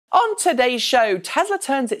On today's show, Tesla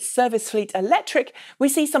turns its service fleet electric, we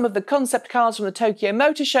see some of the concept cars from the Tokyo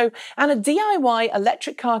Motor Show, and a DIY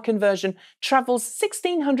electric car conversion travels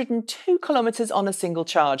 1,602 kilometers on a single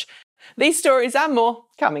charge. These stories and more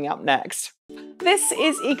coming up next. This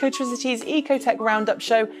is Ecotricity's ecoTEC Roundup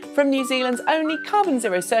show from New Zealand's only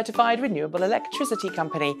carboNZero certified renewable electricity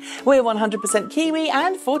company. We're 100% Kiwi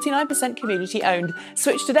and 49% community owned.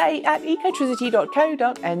 Switch today at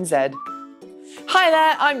ecotricity.co.nz. Hi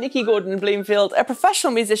there, I'm Nikki Gordon-Bloomfield, a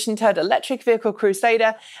professional musician turned electric vehicle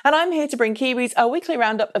crusader, and I'm here to bring Kiwis a weekly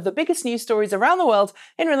roundup of the biggest news stories around the world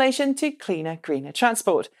in relation to cleaner, greener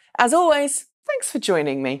transport. As always, thanks for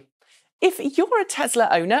joining me. If you're a Tesla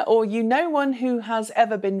owner or you know one who has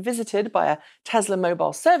ever been visited by a Tesla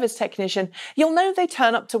mobile service technician, you'll know they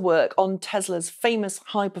turn up to work on Tesla's famous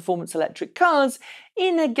high-performance electric cars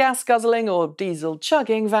in a gas-guzzling or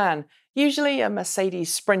diesel-chugging van, usually a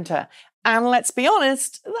Mercedes Sprinter. And let's be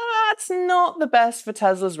honest, that's not the best for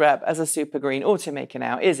Tesla's rep as a super green automaker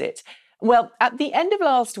now, is it? Well, at the end of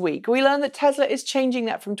last week, we learned that Tesla is changing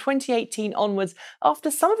that from 2018 onwards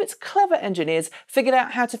after some of its clever engineers figured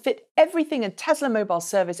out how to fit everything a Tesla mobile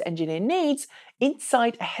service engineer needs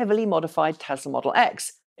inside a heavily modified Tesla Model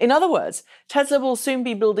X. In other words, Tesla will soon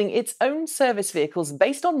be building its own service vehicles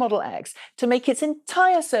based on Model X to make its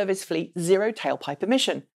entire service fleet zero tailpipe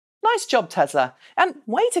emission. Nice job, Tesla, and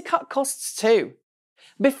way to cut costs too.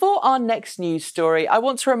 Before our next news story, I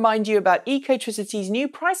want to remind you about Ecotricity's new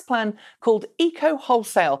price plan called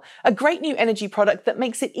ecoWHOLESALE, a great new energy product that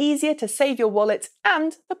makes it easier to save your wallet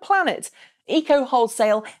and the planet.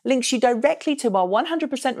 ecoWHOLESALE links you directly to our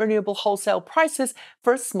 100% renewable wholesale prices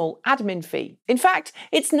for a small admin fee. In fact,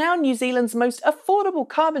 it's now New Zealand's most affordable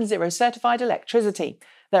carboNZero certified electricity.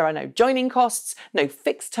 There are no joining costs, no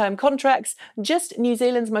fixed-term contracts, just New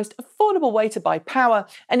Zealand's most affordable way to buy power,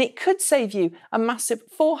 and it could save you a massive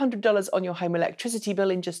 $400 on your home electricity bill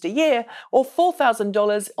in just a year, or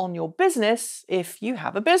 $4,000 on your business if you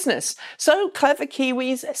have a business. So clever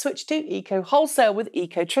Kiwis switch to ecoWHOLESALE with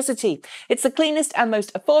Ecotricity. It's the cleanest and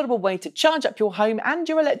most affordable way to charge up your home and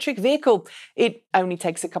your electric vehicle. It only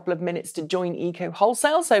takes a couple of minutes to join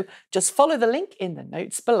ecoWHOLESALE, so just follow the link in the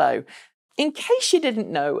notes below. In case you didn't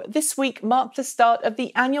know, this week marked the start of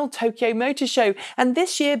the annual Tokyo Motor Show, and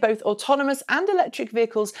this year both autonomous and electric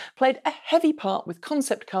vehicles played a heavy part with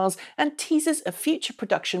concept cars and teasers of future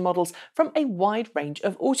production models from a wide range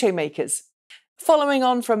of automakers. Following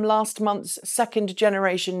on from last month's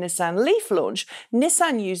second-generation Nissan Leaf launch,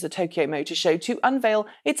 Nissan used the Tokyo Motor Show to unveil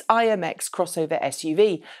its IMx crossover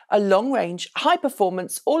SUV, a long-range,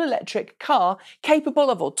 high-performance, all-electric car capable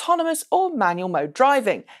of autonomous or manual mode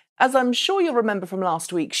driving. As I'm sure you'll remember from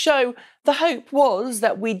last week's show, the hope was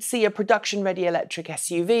that we'd see a production-ready electric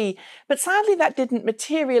SUV, but sadly that didn't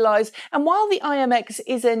materialise, and while the IMx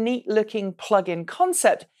is a neat-looking plug-in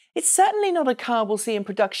concept, it's certainly not a car we'll see in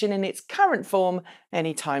production in its current form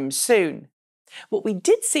anytime soon. What we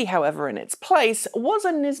did see, however, in its place was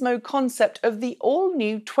a Nismo concept of the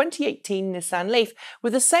all-new 2018 Nissan Leaf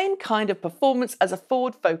with the same kind of performance as a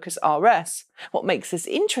Ford Focus RS. What makes this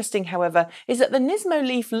interesting, however, is that the Nismo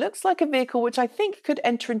Leaf looks like a vehicle which I think could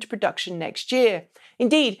enter into production next year.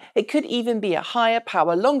 Indeed, it could even be a higher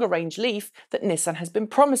power, longer range Leaf that Nissan has been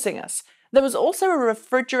promising us. There was also a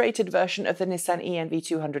refrigerated version of the Nissan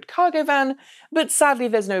ENV200 cargo van, but sadly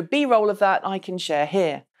there's no B-roll of that I can share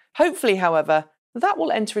here. Hopefully, however, that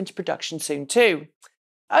will enter into production soon too.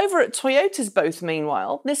 Over at Toyota's booth,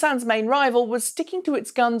 meanwhile, Nissan's main rival was sticking to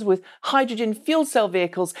its guns with hydrogen fuel cell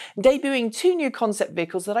vehicles, debuting two new concept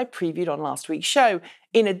vehicles that I previewed on last week's show.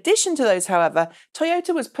 In addition to those, however,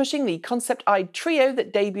 Toyota was pushing the Concept I Trio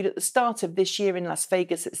that debuted at the start of this year in Las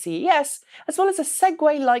Vegas at CES, as well as a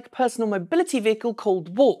Segway-like personal mobility vehicle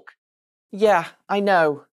called Walk. Yeah, I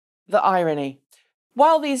know. The irony.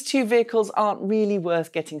 While these two vehicles aren't really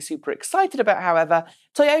worth getting super excited about, however,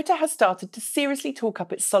 Toyota has started to seriously talk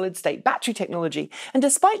up its solid-state battery technology, and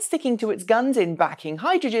despite sticking to its guns in backing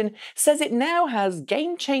hydrogen, says it now has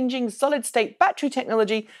game-changing solid-state battery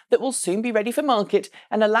technology that will soon be ready for market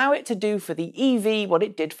and allow it to do for the EV what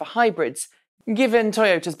it did for hybrids. Given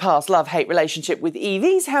Toyota's past love-hate relationship with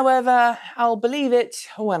EVs, however, I'll believe it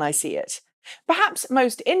when I see it. Perhaps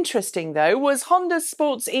most interesting, though, was Honda's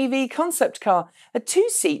sports EV concept car, a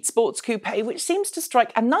two-seat sports coupe which seems to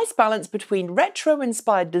strike a nice balance between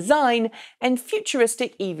retro-inspired design and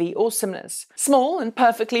futuristic EV awesomeness. Small and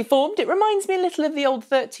perfectly formed, it reminds me a little of the old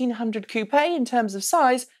 1300 coupe in terms of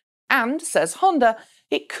size, and, says Honda,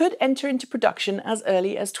 it could enter into production as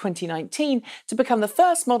early as 2019 to become the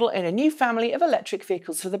first model in a new family of electric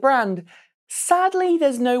vehicles for the brand. Sadly,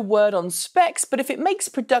 there's no word on specs, but if it makes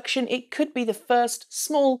production, it could be the first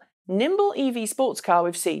small nimble EV sports car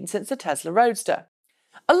we've seen since the Tesla Roadster.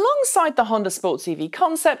 Alongside the Honda Sports EV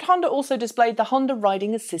concept, Honda also displayed the Honda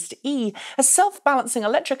Riding Assist E, a self-balancing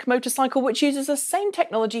electric motorcycle which uses the same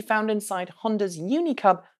technology found inside Honda's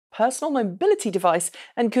Unicub personal mobility device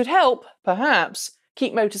and could help, perhaps,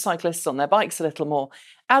 keep motorcyclists on their bikes a little more.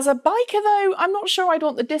 As a biker though, I'm not sure I'd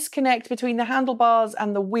want the disconnect between the handlebars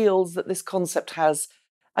and the wheels that this concept has.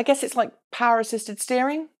 I guess it's like power-assisted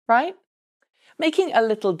steering, right? Making a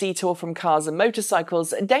little detour from cars and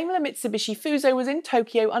motorcycles, Daimler Mitsubishi Fuso was in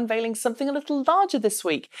Tokyo unveiling something a little larger this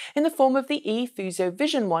week in the form of the eFuso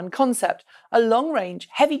Vision One concept, a long-range,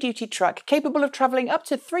 heavy-duty truck capable of travelling up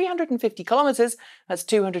to 350 kilometres, that's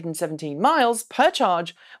 217 miles, per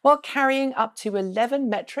charge, while carrying up to 11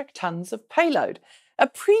 metric tonnes of payload. A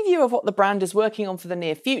preview of what the brand is working on for the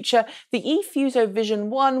near future, the eFuso Vision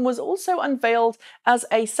One was also unveiled as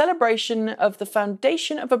a celebration of the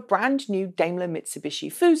foundation of a brand new Daimler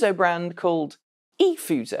Mitsubishi Fuso brand called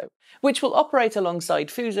eFuso, which will operate alongside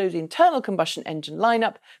Fuso's internal combustion engine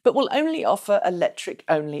lineup, but will only offer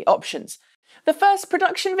electric-only options. The first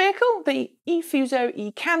production vehicle, the eFuso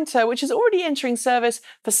e-Canter, which is already entering service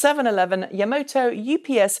for 7-Eleven, Yamato,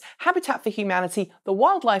 UPS, Habitat for Humanity, the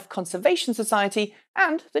Wildlife Conservation Society,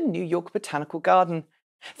 and the New York Botanical Garden.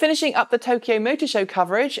 Finishing up the Tokyo Motor Show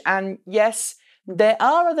coverage, and yes, there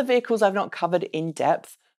are other vehicles I've not covered in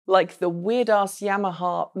depth, like the weird-ass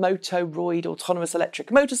Yamaha Motoroid autonomous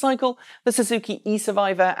electric motorcycle, the Suzuki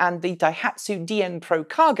e-Survivor, and the Daihatsu DN Pro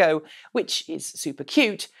Cargo, which is super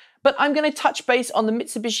cute. But I'm going to touch base on the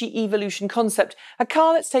Mitsubishi E-Evolution concept, a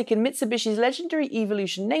car that's taken Mitsubishi's legendary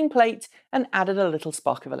Evolution nameplate and added a little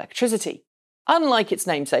spark of electricity. Unlike its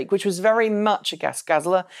namesake, which was very much a gas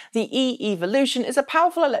guzzler, the E-Evolution is a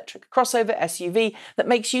powerful electric crossover SUV that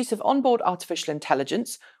makes use of onboard artificial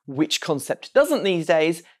intelligence, which concept doesn't these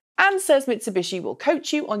days, and says Mitsubishi will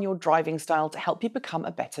coach you on your driving style to help you become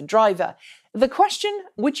a better driver. The question,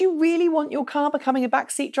 would you really want your car becoming a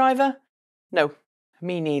backseat driver? No.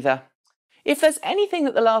 Me neither. If there's anything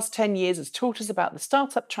that the last 10 years has taught us about the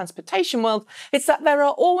startup transportation world, it's that there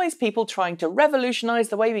are always people trying to revolutionise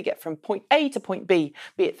the way we get from point A to point B,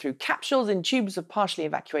 be it through capsules in tubes of partially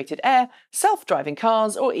evacuated air, self-driving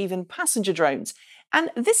cars, or even passenger drones. And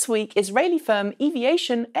this week, Israeli firm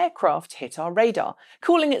Eviation aircraft hit our radar.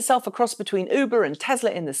 Calling itself a cross between Uber and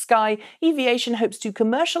Tesla in the sky, Eviation hopes to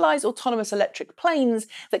commercialise autonomous electric planes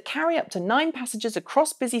that carry up to 9 passengers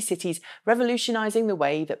across busy cities, revolutionising the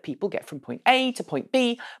way that people get from point A to point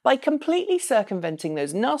B by completely circumventing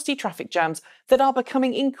those nasty traffic jams that are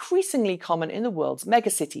becoming increasingly common in the world's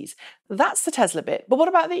megacities. That's the Tesla bit, but what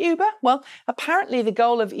about the Uber? Well, apparently the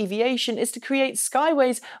goal of Eviation is to create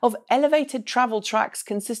skyways of elevated travel tracks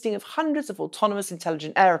consisting of hundreds of autonomous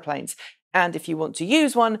intelligent aeroplanes. And if you want to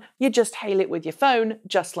use one, you just hail it with your phone,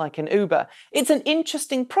 just like an Uber. It's an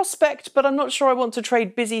interesting prospect, but I'm not sure I want to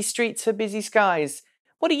trade busy streets for busy skies.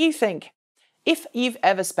 What do you think? If you've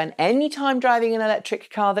ever spent any time driving an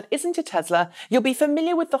electric car that isn't a Tesla, you'll be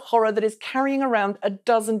familiar with the horror that is carrying around a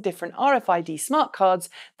dozen different RFID smart cards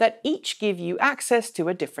that each give you access to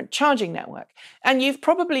a different charging network. And you've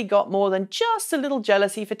probably got more than just a little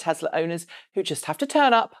jealousy for Tesla owners who just have to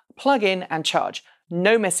turn up, plug in and charge.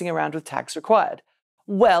 No messing around with tags required.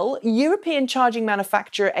 Well, European charging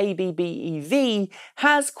manufacturer ABB EV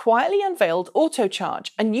has quietly unveiled AutoCharge,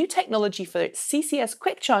 a new technology for its CCS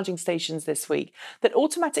quick charging stations this week that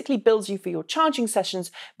automatically bills you for your charging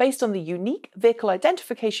sessions based on the unique vehicle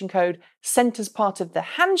identification code sent as part of the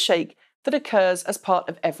handshake that occurs as part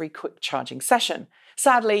of every quick charging session.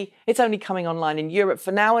 Sadly, it's only coming online in Europe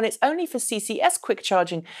for now, and it's only for CCS quick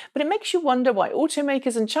charging, but it makes you wonder why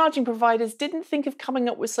automakers and charging providers didn't think of coming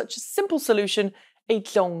up with such a simple solution a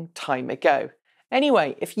long time ago.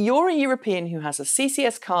 Anyway, if you're a European who has a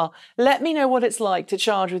CCS car, let me know what it's like to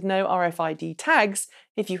charge with no RFID tags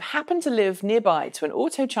if you happen to live nearby to an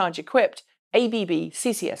AutoCharge equipped ABB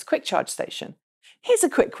CCS quick charge station. Here's a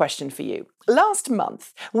quick question for you. Last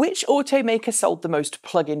month, which automaker sold the most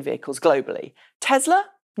plug-in vehicles globally? Tesla?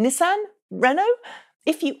 Nissan? Renault?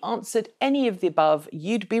 If you answered any of the above,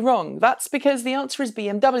 you'd be wrong. That's because the answer is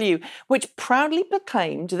BMW, which proudly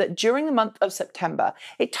proclaimed that during the month of September,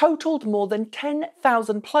 it totaled more than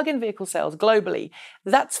 10,000 plug-in vehicle sales globally.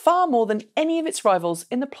 That's far more than any of its rivals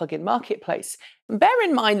in the plug-in marketplace. Bear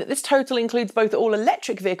in mind that this total includes both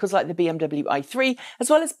all-electric vehicles like the BMW i3, as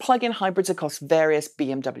well as plug-in hybrids across various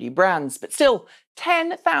BMW brands. But still,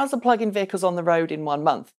 10,000 plug-in vehicles on the road in 1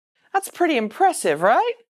 month. That's pretty impressive,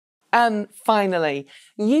 right? And finally,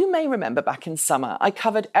 you may remember back in summer, I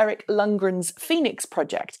covered Eric Lundgren's Phoenix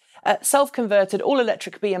project, self-converted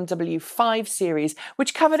all-electric BMW 5 Series,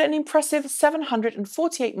 which covered an impressive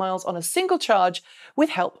 748 miles on a single charge with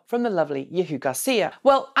help from the lovely Yehu Garcia.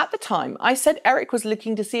 Well, at the time, I said Eric was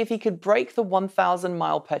looking to see if he could break the 1,000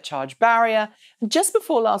 mile per charge barrier, and just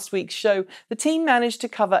before last week's show, the team managed to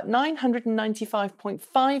cover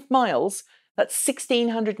 995.5 miles, that's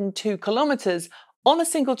 1,602 kilometers, on a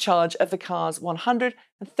single charge of the car's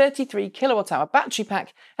 133 kilowatt-hour battery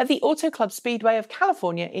pack at the Auto Club Speedway of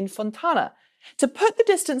California in Fontana. To put the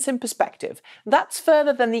distance in perspective, that's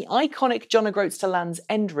further than the iconic John O'Groats to Land's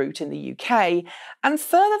End route in the UK, and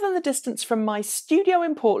further than the distance from my studio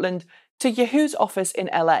in Portland to Yehu's office in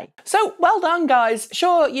LA. So well done, guys.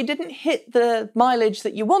 Sure, you didn't hit the mileage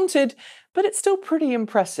that you wanted, but it's still pretty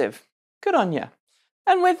impressive. Good on you.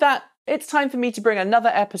 And with that, it's time for me to bring another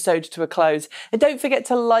episode to a close. And don't forget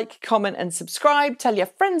to like, comment and subscribe, tell your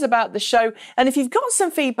friends about the show, and if you've got some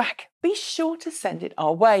feedback, be sure to send it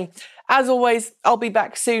our way. As always, I'll be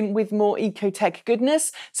back soon with more ecoTEC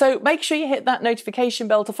goodness, so make sure you hit that notification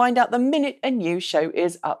bell to find out the minute a new show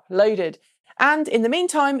is uploaded. And in the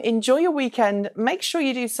meantime, enjoy your weekend, make sure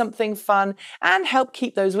you do something fun, and help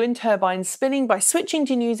keep those wind turbines spinning by switching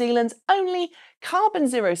to New Zealand's only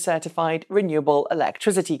carboNZero certified renewable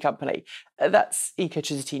electricity company. That's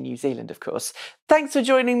Ecotricity New Zealand, of course. Thanks for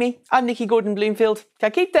joining me. I'm Nikki Gordon-Bloomfield. Ka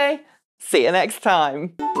kite. See you next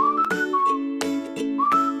time.